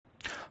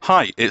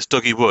Hi, it's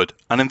Dougie Wood,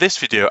 and in this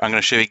video I'm going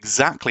to show you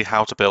exactly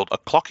how to build a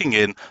clocking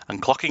in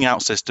and clocking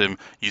out system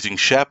using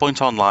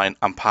SharePoint Online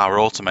and Power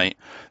Automate.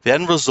 The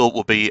end result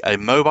will be a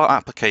mobile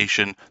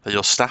application that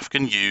your staff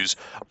can use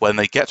when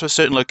they get to a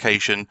certain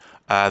location.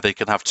 They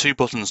can have two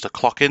buttons to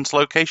clock into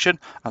location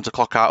and to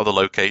clock out of the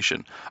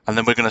location. And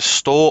then we're going to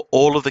store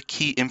all of the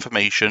key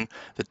information,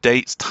 the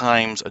dates,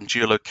 times, and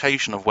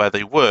geolocation of where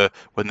they were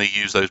when they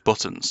use those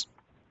buttons.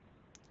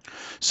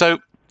 So,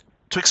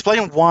 to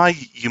explain why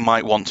you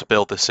might want to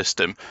build this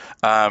system,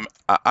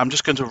 I'm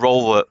just going to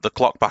roll the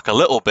clock back a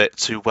little bit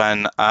to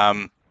when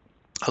I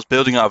was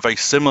building out a very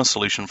similar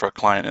solution for a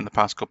client in the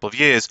past couple of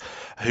years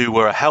who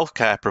were a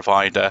healthcare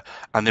provider,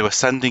 and they were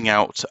sending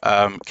out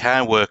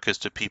care workers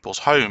to people's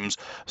homes,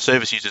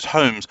 service users'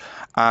 homes,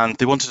 and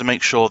they wanted to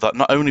make sure that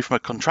not only from a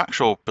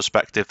contractual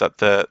perspective that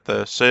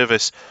the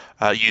service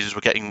users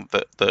were getting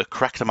the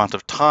correct amount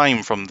of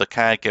time from the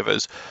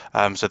caregivers,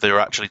 so they were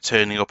actually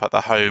turning up at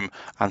the home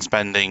and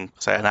spending,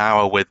 say, an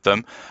hour with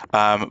them,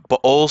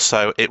 but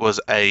also it was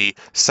a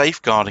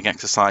safeguarding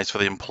exercise for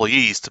the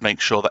employees to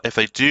make sure that if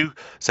they do,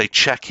 say,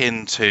 check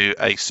into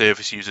a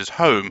service user's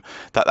home,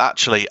 that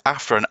actually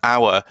after an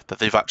hour that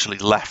they've actually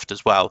left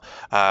as well.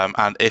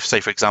 And if,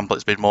 say, for example,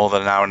 it's been more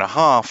than an hour and a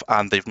half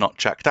and they've not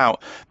checked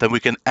out, then we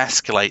can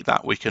escalate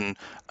that. We can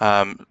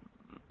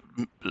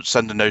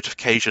send a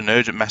notification,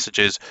 urgent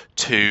messages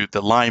to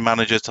the line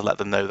managers to let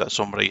them know that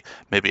somebody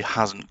maybe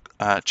hasn't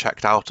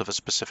checked out of a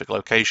specific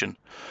location.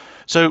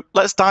 So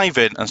let's dive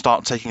in and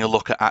start taking a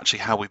look at actually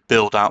how we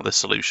build out this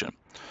solution.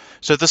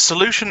 So the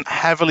solution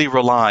heavily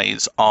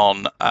relies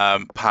on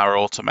Power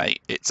Automate.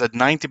 It's a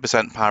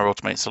 90% Power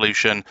Automate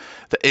solution.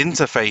 The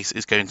interface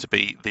is going to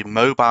be the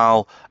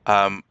mobile,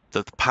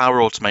 the Power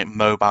Automate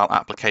mobile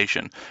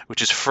application,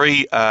 which is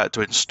free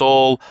to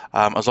install.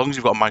 As long as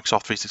you've got a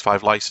Microsoft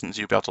 365 license,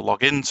 you'll be able to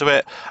log into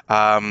it.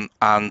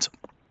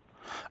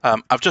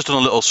 I've just done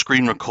a little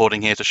screen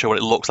recording here to show what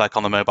it looks like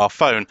on the mobile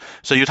phone.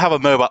 So you'd have a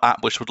mobile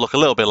app which would look a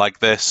little bit like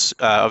this.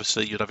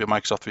 Obviously, you'd have your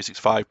Microsoft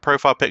 365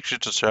 profile picture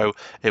to show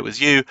it was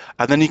you.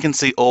 And then you can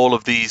see all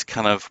of these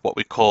kind of what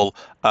we call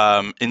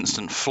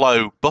instant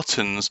flow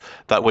buttons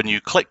that when you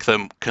click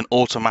them can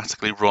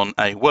automatically run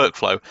a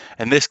workflow.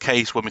 In this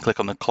case, when we click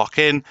on the clock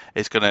in,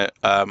 it's going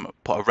to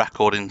put a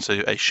record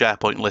into a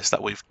SharePoint list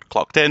that we've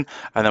clocked in.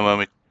 And then when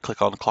we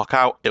click on clock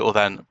out, it will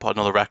then put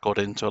another record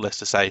into a list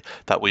to say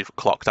that we've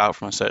clocked out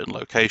from a certain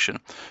location.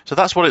 So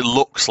that's what it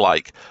looks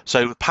like.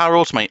 So Power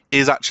Automate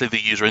is actually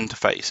the user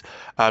interface.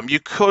 You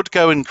could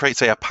go and create,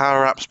 say, a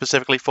Power App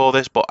specifically for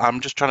this, but I'm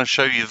just trying to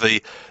show you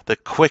the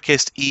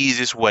quickest,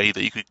 easiest way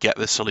that you could get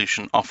this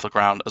solution off the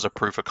ground as a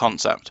proof of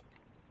concept.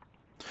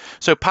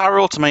 So Power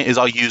Automate is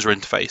our user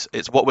interface.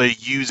 It's what we're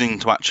using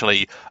to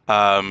actually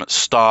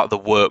start the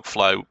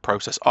workflow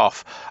process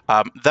off.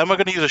 Then we're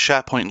going to use a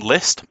SharePoint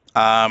list,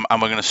 and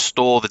we're going to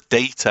store the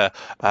data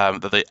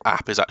that the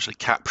app is actually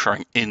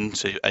capturing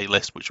into a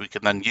list, which we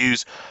can then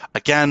use.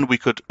 Again, we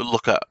could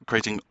look at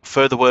creating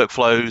further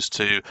workflows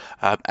to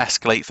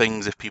escalate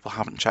things if people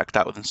haven't checked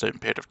out within a certain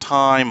period of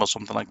time or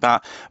something like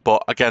that.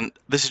 But again,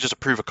 this is just a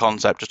proof of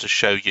concept just to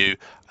show you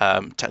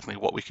technically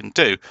what we can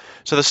do.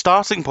 So the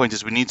starting point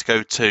is we need to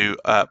go to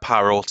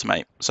Power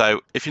Automate.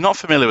 So if you're not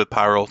familiar with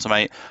Power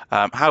Automate,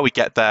 how we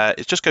get there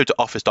is just go to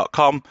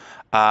office.com.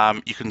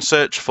 You can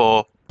search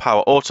for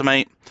Power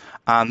Automate,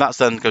 and that's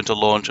then going to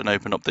launch and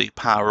open up the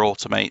Power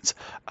Automate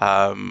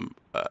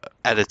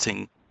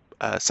editing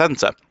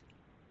center.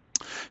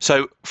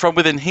 So from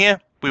within here,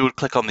 we would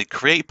click on the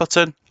Create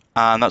button,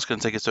 and that's going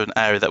to take us to an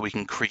area that we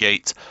can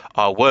create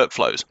our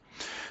workflows.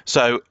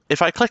 So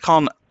if I click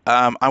on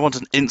I want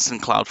an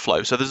instant cloud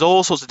flow. So there's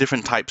all sorts of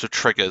different types of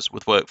triggers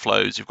with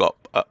workflows. You've got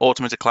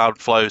automated cloud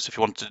flows. If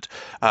you wanted,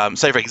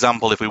 say, for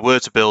example, if we were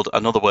to build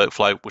another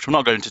workflow, which we're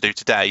not going to do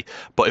today,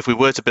 but if we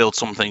were to build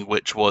something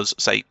which was,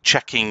 say,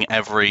 checking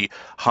every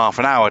half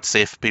an hour to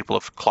see if people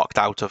have clocked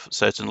out of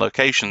certain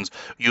locations,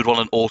 you'd want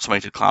an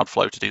automated cloud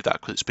flow to do that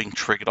because it's being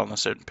triggered on a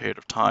certain period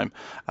of time.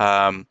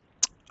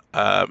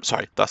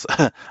 Sorry, that's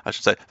I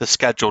should say the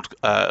scheduled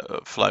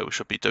flow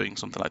should be doing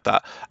something like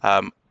that.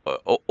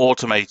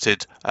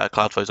 Automated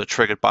cloud flows are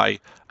triggered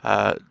by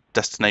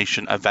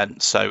destination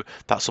events, so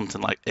that's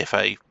something like if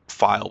a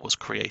file was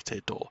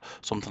created or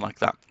something like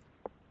that.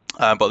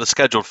 But the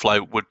scheduled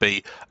flow would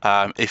be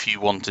if you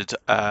wanted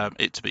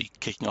it to be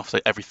kicking off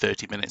every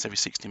 30 minutes, every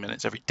 60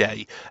 minutes, every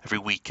day, every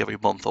week, every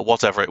month, or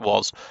whatever it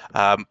was.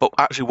 But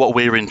actually what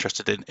we're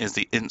interested in is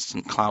the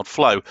instant cloud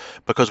flow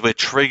because we're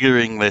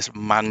triggering this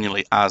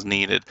manually as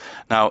needed.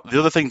 Now, the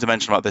other thing to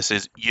mention about this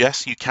is,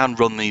 yes, you can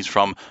run these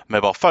from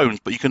mobile phones,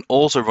 but you can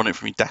also run it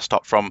from your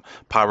desktop from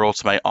Power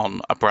Automate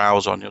on a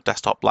browser, on your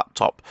desktop,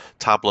 laptop,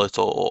 tablet,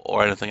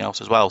 or anything else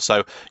as well.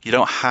 So you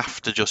don't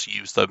have to just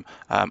use them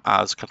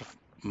as kind of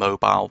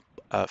mobile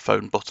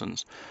phone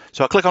buttons.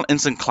 So I'll click on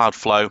Instant Cloud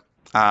Flow,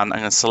 and I'm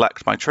going to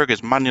select my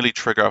triggers, manually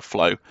trigger a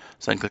flow.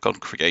 So then click on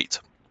Create.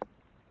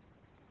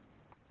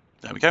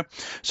 There we go.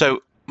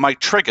 So my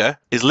trigger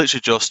is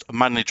literally just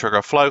manually trigger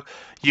a flow.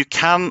 You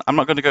can, I'm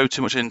not going to go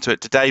too much into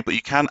it today, but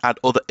you can add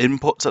other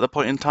inputs at the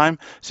point in time.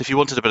 So if you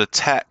wanted a bit of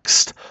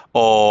text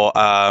or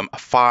a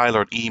file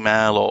or an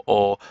email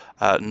or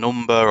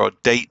number or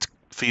date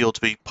field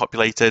to be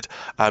populated,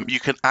 you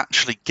can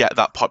actually get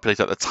that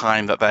populated at the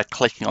time that they're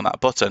clicking on that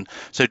button.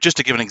 So just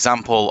to give an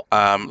example,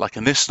 like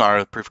in this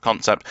scenario, proof of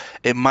concept,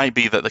 it might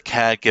be that the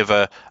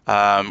caregiver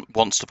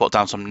wants to put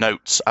down some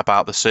notes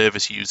about the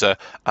service user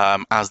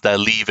as they're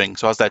leaving.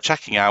 So as they're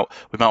checking out,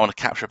 we might want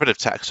to capture a bit of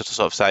text just to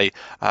sort of say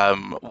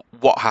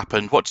what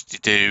happened, what did you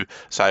do?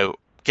 So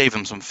gave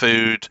them some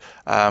food,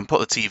 put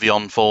the TV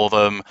on for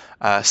them,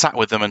 sat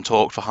with them and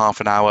talked for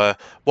half an hour,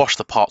 washed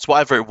the pots,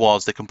 whatever it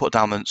was, they can put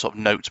down the sort of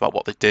notes about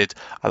what they did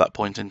at that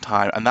point in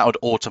time, and that would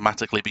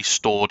automatically be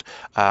stored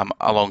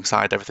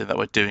alongside everything that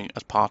we're doing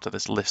as part of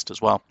this list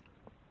as well.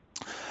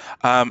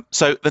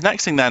 So the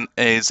next thing then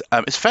is,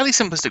 it's fairly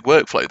simplistic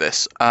workflow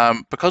this,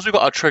 because we've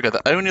got our trigger,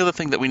 the only other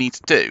thing that we need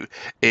to do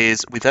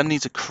is we then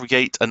need to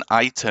create an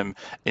item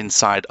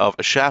inside of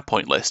a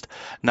SharePoint list.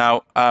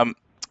 Now,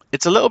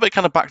 it's a little bit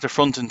kind of back to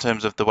front in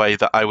terms of the way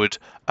that I would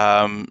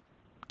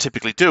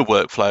typically do a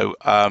workflow,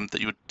 that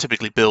you would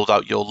typically build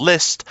out your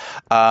list,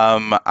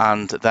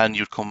 and then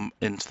you'd come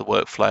into the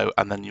workflow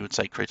and then you would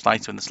say create an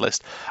item in this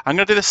list. I'm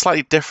going to do this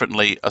slightly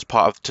differently as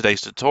part of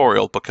today's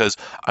tutorial because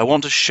I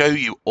want to show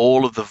you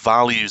all of the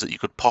values that you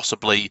could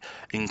possibly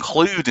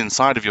include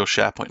inside of your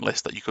SharePoint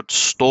list that you could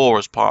store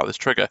as part of this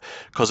trigger,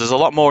 because there's a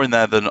lot more in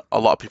there than a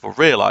lot of people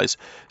realize.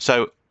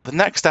 So the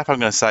next step I'm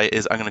going to say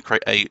is I'm going to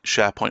create a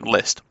SharePoint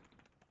list.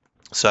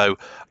 So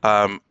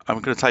I'm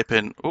going to type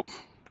in, oh,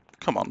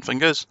 come on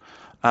fingers.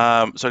 So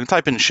I can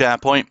type in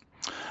SharePoint,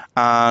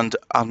 and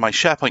on my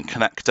SharePoint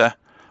connector,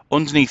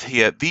 underneath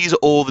here, these are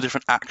all the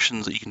different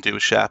actions that you can do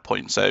with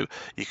SharePoint. So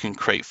you can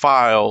create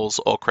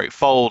files or create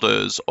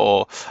folders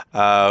or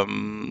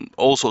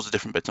all sorts of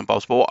different bits and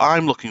bobs. But what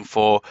I'm looking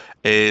for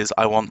is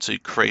I want to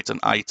create an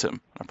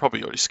item. I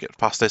probably already skipped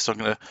past this, so I'm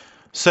going to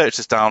search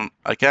this down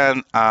again,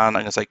 and I'm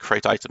going to say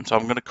create item. So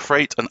I'm going to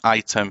create an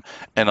item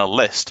in a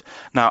list.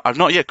 Now, I've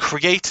not yet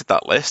created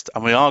that list,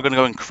 and we are going to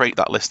go and create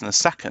that list in a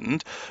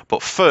second.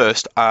 But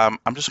first, I'm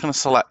just going to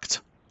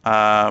select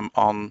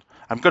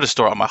I'm going to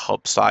store it on my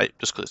hub site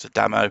just because it's a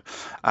demo,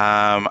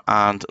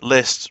 and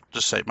list,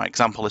 just say my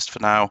example list for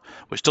now,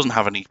 which doesn't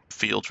have any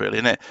fields really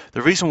in it.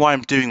 The reason why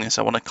I'm doing this,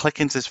 I want to click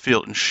into this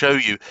field and show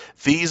you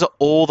these are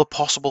all the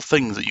possible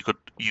things that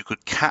you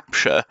could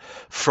capture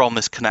from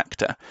this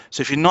connector.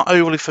 So if you're not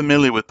overly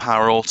familiar with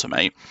Power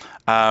Automate,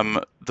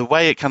 the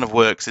way it kind of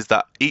works is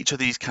that each of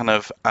these kind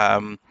of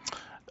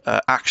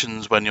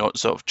actions, when you're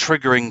sort of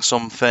triggering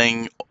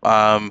something,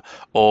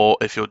 or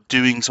if you're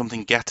doing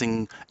something,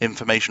 getting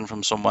information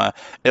from somewhere,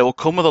 it will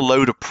come with a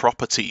load of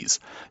properties.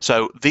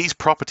 So these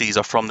properties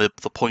are from the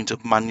point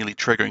of manually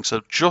triggering.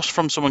 So just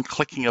from someone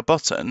clicking a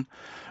button,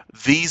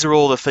 these are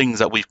all the things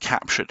that we've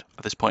captured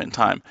at this point in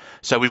time.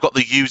 So we've got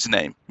the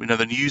username. We know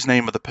the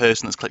username of the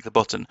person that's clicked the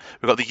button.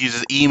 We've got the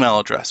user's email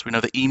address. We know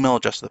the email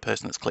address of the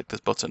person that's clicked this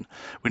button.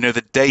 We know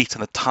the date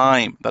and the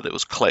time that it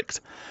was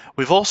clicked.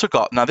 We've also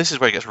got, now this is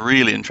where it gets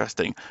really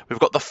interesting, we've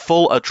got the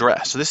full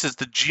address. So this is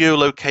the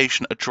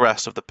geolocation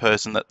address of the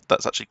person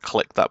that's actually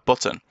clicked that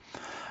button.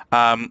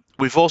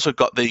 We've also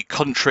got the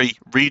country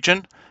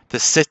region, the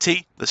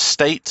city, the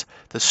state,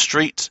 the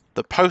street,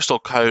 the postal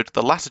code,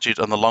 the latitude,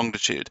 and the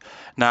longitude.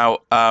 Now,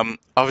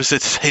 obviously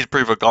today's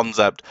proof of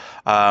concept,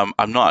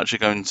 I'm not actually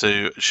going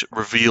to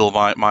reveal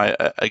my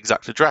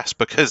exact address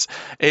because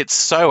it's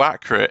so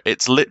accurate.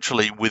 It's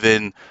literally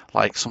within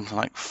like something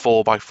like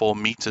 4 by 4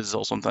 meters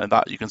or something like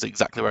that. You can see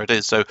exactly where it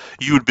is. So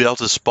you would be able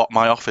to spot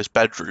my office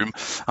bedroom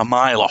a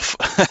mile off.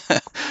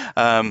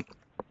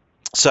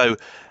 So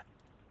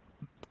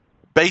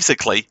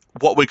basically,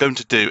 what we're going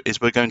to do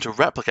is we're going to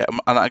replicate,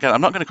 and again, I'm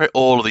not going to create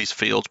all of these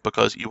fields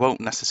because you won't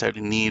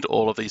necessarily need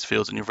all of these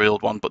fields in your real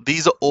one, but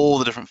these are all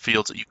the different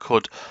fields that you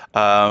could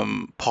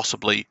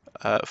possibly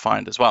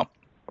find as well.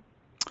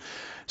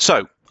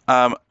 So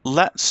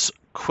let's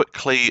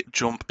quickly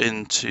jump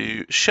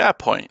into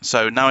SharePoint.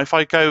 So now if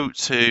I go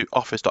to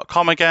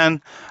office.com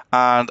again,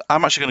 and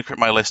I'm actually going to create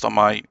my list on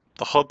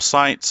the hub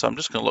site, so I'm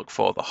just going to look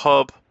for the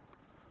hub.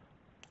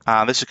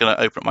 And this is going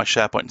to open up my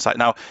SharePoint site.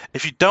 Now,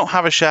 if you don't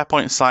have a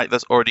SharePoint site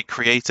that's already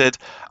created,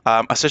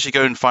 I suggest you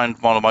go and find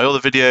one of my other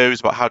videos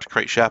about how to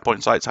create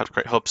SharePoint sites, how to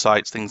create hub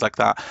sites, things like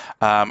that,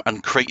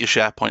 and create your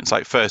SharePoint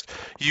site first.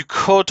 You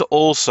could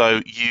also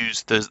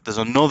use, there's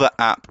another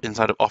app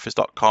inside of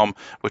office.com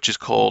which is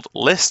called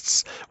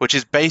Lists, which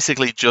is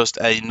basically just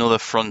another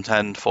front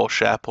end for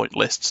SharePoint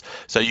lists.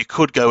 So you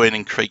could go in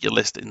and create your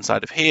list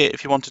inside of here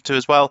if you wanted to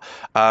as well.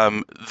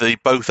 They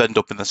both end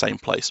up in the same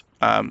place.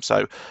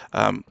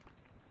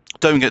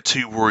 Don't get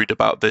too worried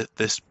about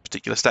this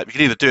particular step. You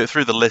can either do it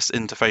through the list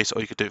interface or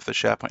you could do it for the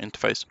SharePoint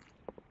interface.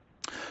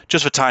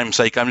 Just for time's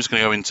sake, I'm just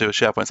going to go into a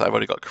SharePoint site I've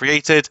already got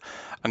created.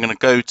 I'm going to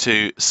go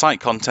to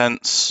Site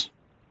Contents.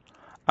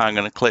 I'm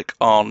going to click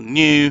on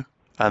New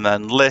and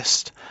then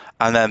List.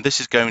 And then this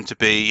is going to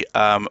be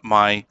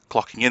my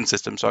clocking in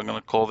system. So I'm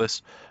going to call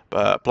this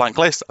blank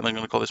list, and I'm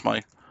going to call this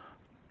my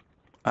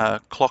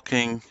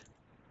clocking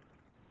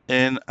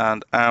in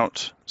and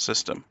out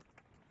system.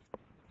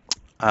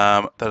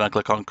 Then I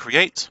click on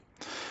create.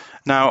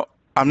 Now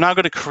I'm now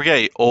going to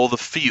create all the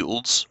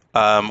fields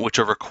which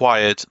are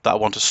required that I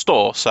want to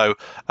store. So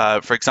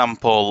for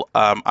example,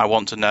 I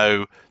want to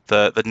know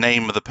the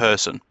name of the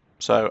person.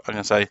 So I'm going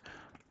to say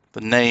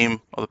the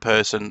name of the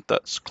person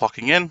that's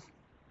clocking in.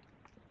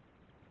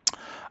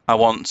 I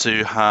want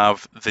to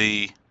have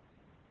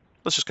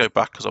let's just go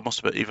back because I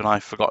must have even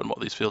I've forgotten what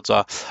these fields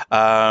are.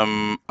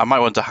 I might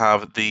want to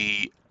have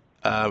the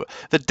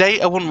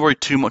date I wouldn't worry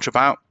too much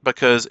about,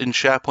 because in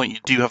SharePoint you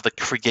do have the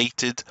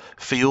created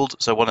field.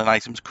 So when an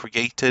item's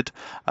created,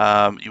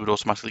 you would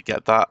automatically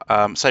get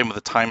that. Same with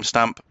the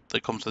timestamp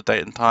that comes with the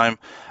date and time.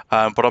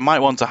 But I might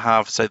want to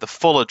have, say, the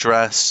full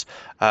address,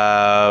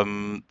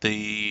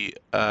 the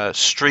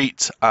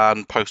street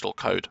and postal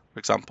code, for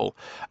example.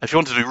 If you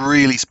wanted to be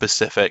really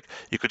specific,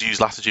 you could use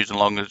latitude and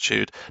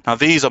longitude. Now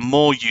these are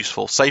more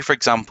useful. Say, for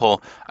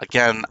example,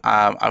 again,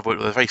 I've worked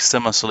with a very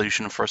similar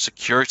solution for a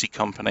security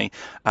company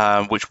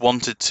which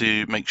wanted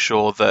to make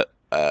sure that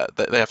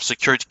they have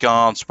security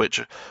guards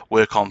which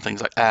work on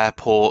things like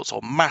airports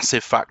or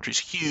massive factories,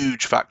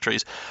 huge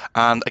factories.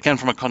 And again,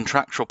 from a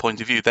contractual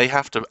point of view, they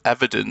have to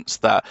evidence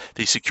that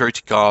these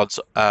security guards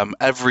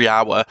every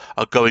hour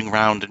are going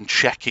around and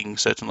checking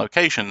certain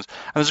locations.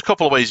 And there's a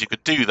couple of ways you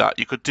could do that.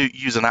 You could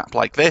use an app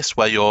like this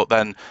where you're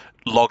then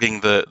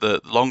logging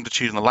the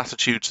longitude and the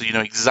latitude, so you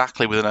know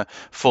exactly within a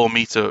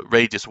 4-meter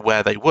radius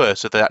where they were.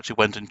 So they actually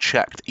went and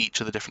checked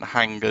each of the different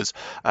hangars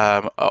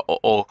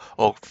or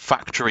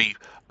factory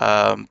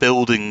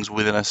buildings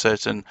within a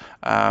certain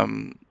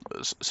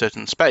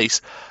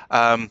space.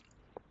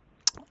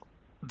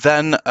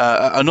 Then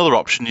another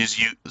option is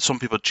some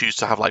people choose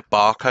to have like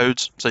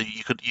barcodes. So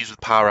you could use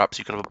with Power Apps,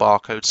 you could have a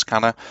barcode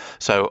scanner.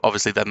 So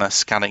obviously then they're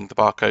scanning the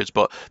barcodes.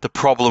 But the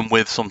problem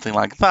with something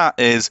like that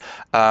is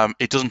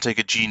it doesn't take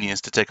a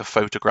genius to take a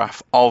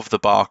photograph of the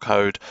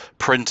barcode,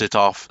 print it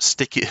off,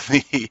 stick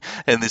it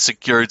in the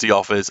security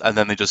office, and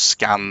then they just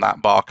scan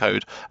that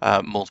barcode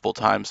multiple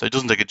times. So it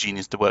doesn't take a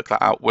genius to work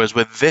that out. Whereas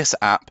with this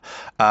app,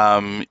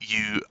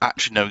 you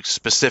actually know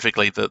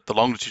specifically the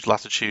longitude,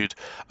 latitude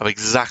of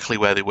exactly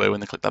where they were when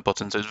they click that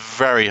button. So it's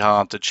very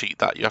hard to cheat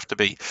that. You have to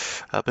be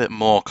a bit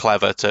more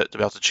clever to be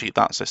able to cheat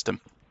that system.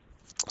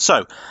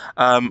 So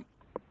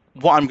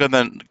what I'm going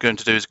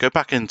to do is go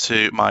back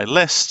into my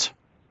list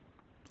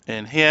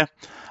in here,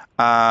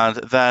 and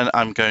then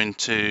I'm going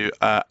to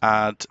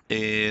add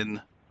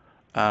in,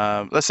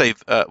 let's say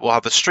we'll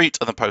have the street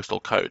and the postal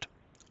code.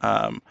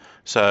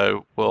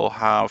 So we'll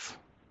have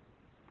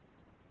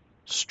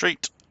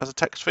street as a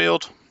text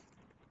field,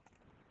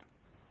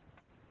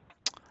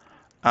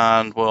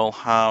 and we'll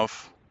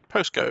have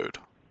postcode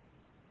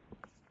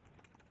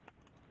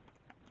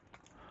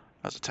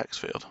as a text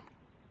field.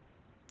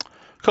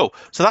 Cool.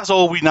 So that's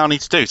all we now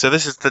need to do. So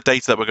this is the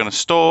data that we're going to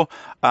store.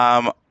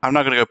 I'm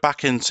now going to go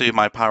back into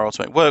my Power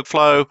Automate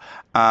workflow,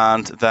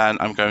 and then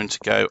I'm going to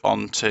go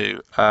on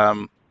to,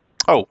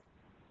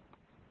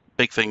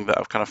 big thing that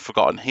I've kind of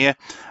forgotten here.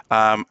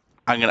 I'm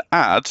going to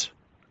add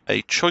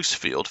a choice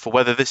field for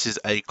whether this is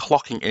a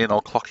clocking in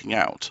or clocking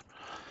out.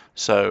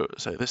 So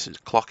this is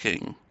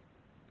clocking.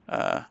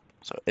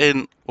 So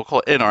in, we'll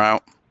call it in or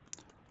out.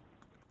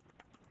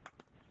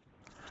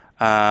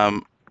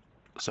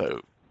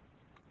 So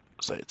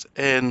say it's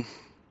in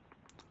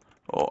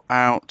or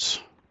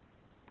out,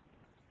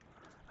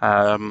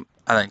 and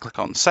then click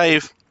on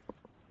save.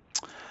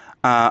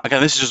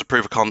 Again, this is just a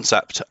proof of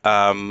concept,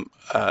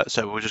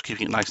 so we're just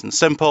keeping it nice and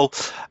simple.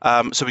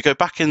 So we go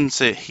back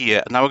into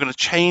here. Now we're going to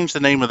change the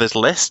name of this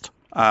list.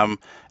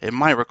 It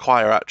might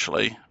require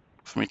actually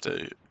for me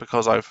to,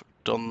 because I've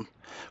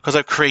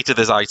created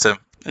this item,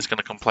 it's going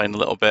to complain a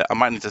little bit. I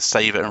might need to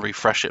save it and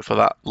refresh it for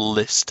that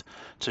list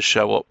to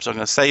show up. So I'm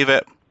going to save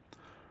it.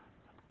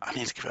 I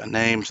need to give it a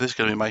name. So this is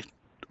going to be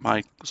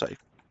my say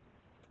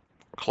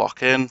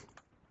clock in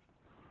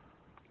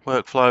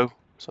workflow.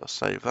 So I'll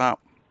save that.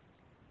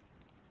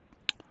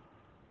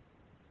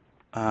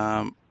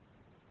 I'll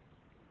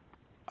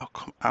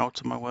come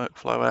out of my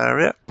workflow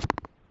area.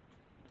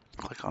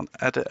 Click on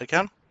edit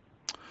again.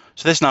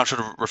 So this now should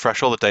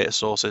refresh all the data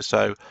sources.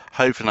 So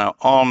hopefully now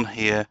on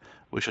here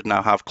we should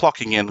now have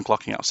clocking in and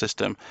clocking out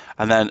system,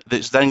 and then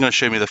it's then going to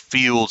show me the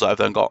fields that I've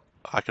then got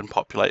I can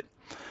populate.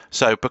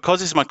 So because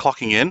this is my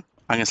clocking in,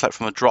 I'm going to select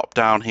from the drop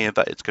down here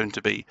that it's going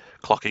to be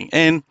clocking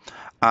in,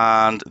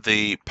 and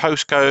the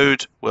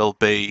postcode will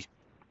be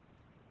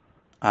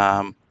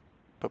the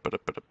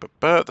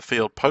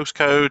field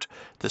postcode.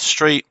 The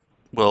street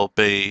will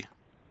be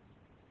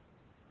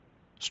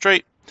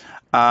street,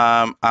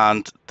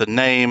 and the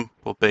name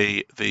will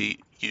be the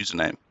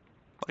username,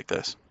 like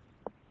this.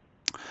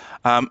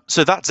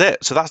 So that's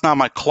it. So that's now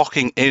my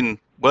clocking in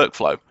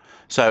workflow.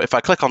 So if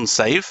I click on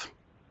save,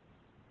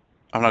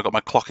 I've now got my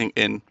clocking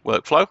in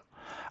workflow.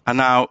 And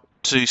now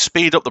to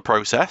speed up the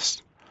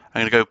process,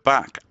 I'm going to go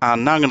back,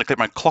 and now I'm going to click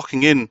my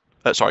clocking in,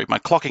 my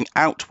clocking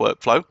out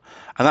workflow.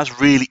 And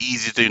that's really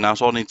easy to do now.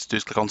 So all I need to do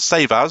is click on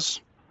save as.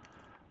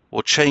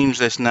 We'll change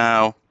this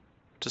now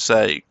to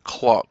say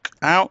clock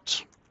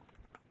out,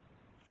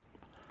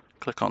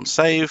 click on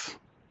save,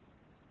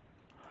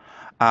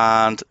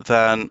 and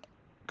then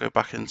go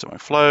back into my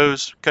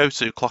flows, go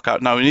to clock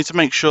out. Now we need to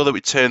make sure that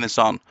we turn this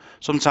on.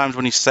 Sometimes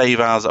when you save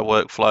as a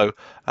workflow,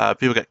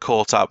 people get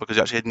caught out because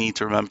you actually need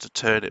to remember to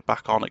turn it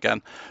back on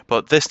again.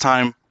 But this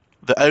time,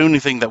 the only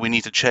thing that we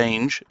need to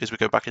change is we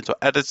go back into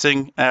our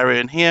editing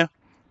area in here,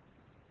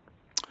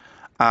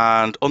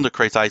 and under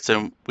create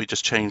item, we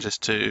just change this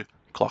to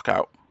clock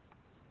out.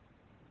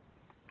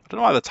 I don't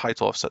know why the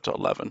title I've set to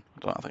 11.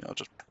 I think I'll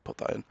just put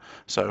that in.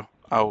 So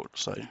I'll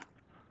say,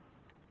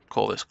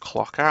 call this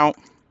clock out.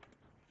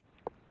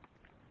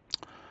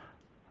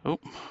 Oh,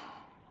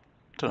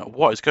 don't know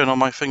what is going on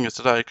my fingers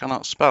today. I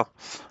cannot spell.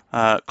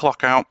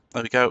 Clock out.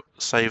 There we go.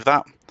 Save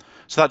that.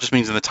 So that just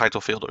means in the title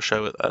field it'll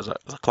show it as a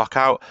clock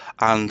out,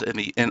 and in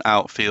the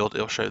in-out field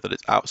it'll show that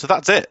it's out. So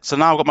that's it. So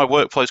now I've got my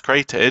workflows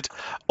created.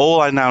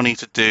 All I now need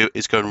to do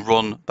is go and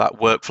run that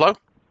workflow.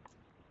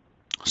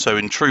 So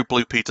in true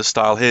Blue Peter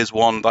style, here's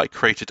one that I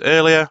created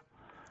earlier.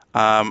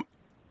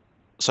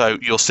 So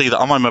you'll see that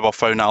on my mobile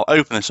phone now, I'll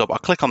open this up, I'll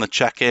click on the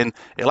check-in,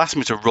 it'll ask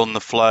me to run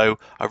the flow,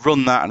 I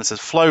run that and it says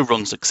flow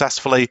run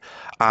successfully,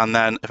 and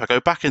then if I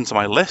go back into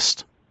my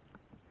list,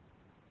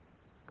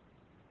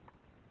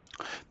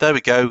 there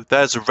we go,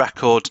 there's a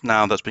record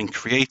now that's been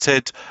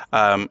created.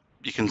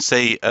 You can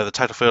see the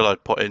title field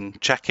I'd put in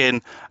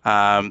check-in,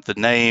 the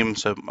name,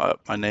 so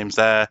my name's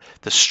there,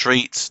 the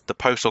street, the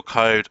postal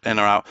code, in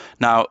or out.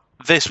 Now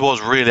this was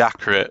really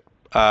accurate.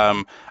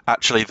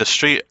 Actually, the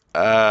street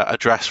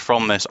address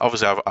from this,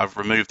 obviously I've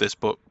removed this,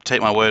 but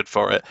take my word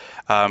for it,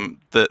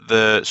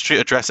 the street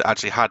address it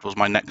actually had was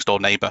my next door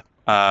neighbor.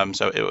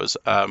 So it was,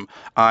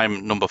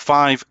 I'm number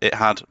 5, it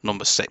had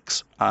number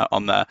 6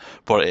 on there,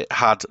 but it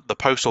had the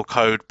postal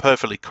code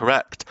perfectly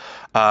correct.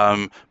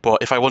 But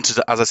if I wanted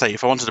to, as I say,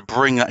 if I wanted to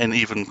bring that in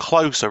even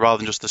closer rather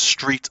than just the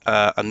street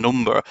and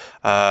number,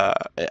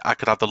 I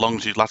could have the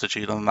longitude,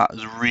 latitude, and that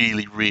is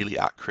really, really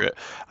accurate.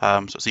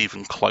 So it's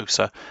even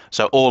closer.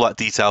 So all that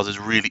details is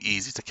really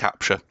easy to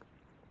capture.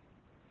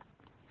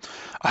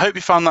 I hope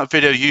you found that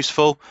video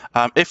useful.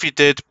 If you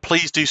did,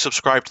 please do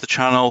subscribe to the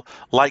channel,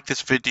 like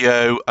this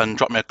video, and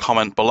drop me a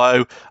comment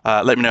below.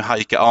 Let me know how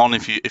you get on,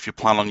 if you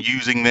plan on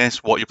using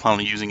this, what you plan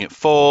on using it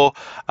for.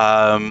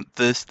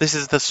 This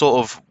is the sort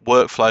of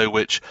workflow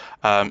which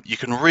you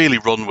can really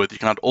run with. You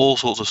can add all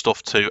sorts of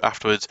stuff to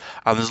afterwards,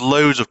 and there's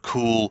loads of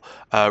cool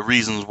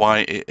reasons why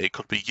it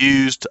could be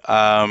used.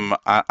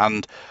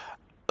 And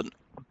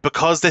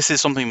because this is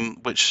something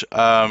which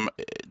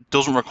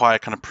doesn't require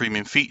kind of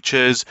premium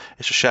features,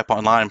 it's just SharePoint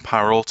Online,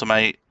 Power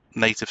Automate,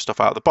 native stuff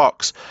out of the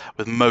box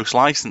with most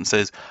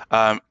licenses.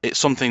 It's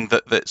something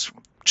that's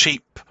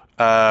cheap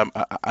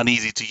and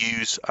easy to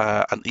use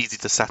and easy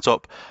to set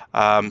up.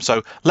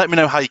 So let me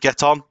know how you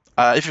get on.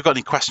 If you've got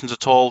any questions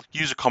at all,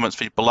 use the comments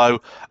feed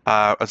below,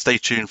 and stay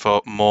tuned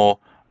for more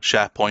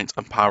SharePoint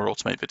and Power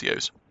Automate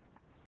videos.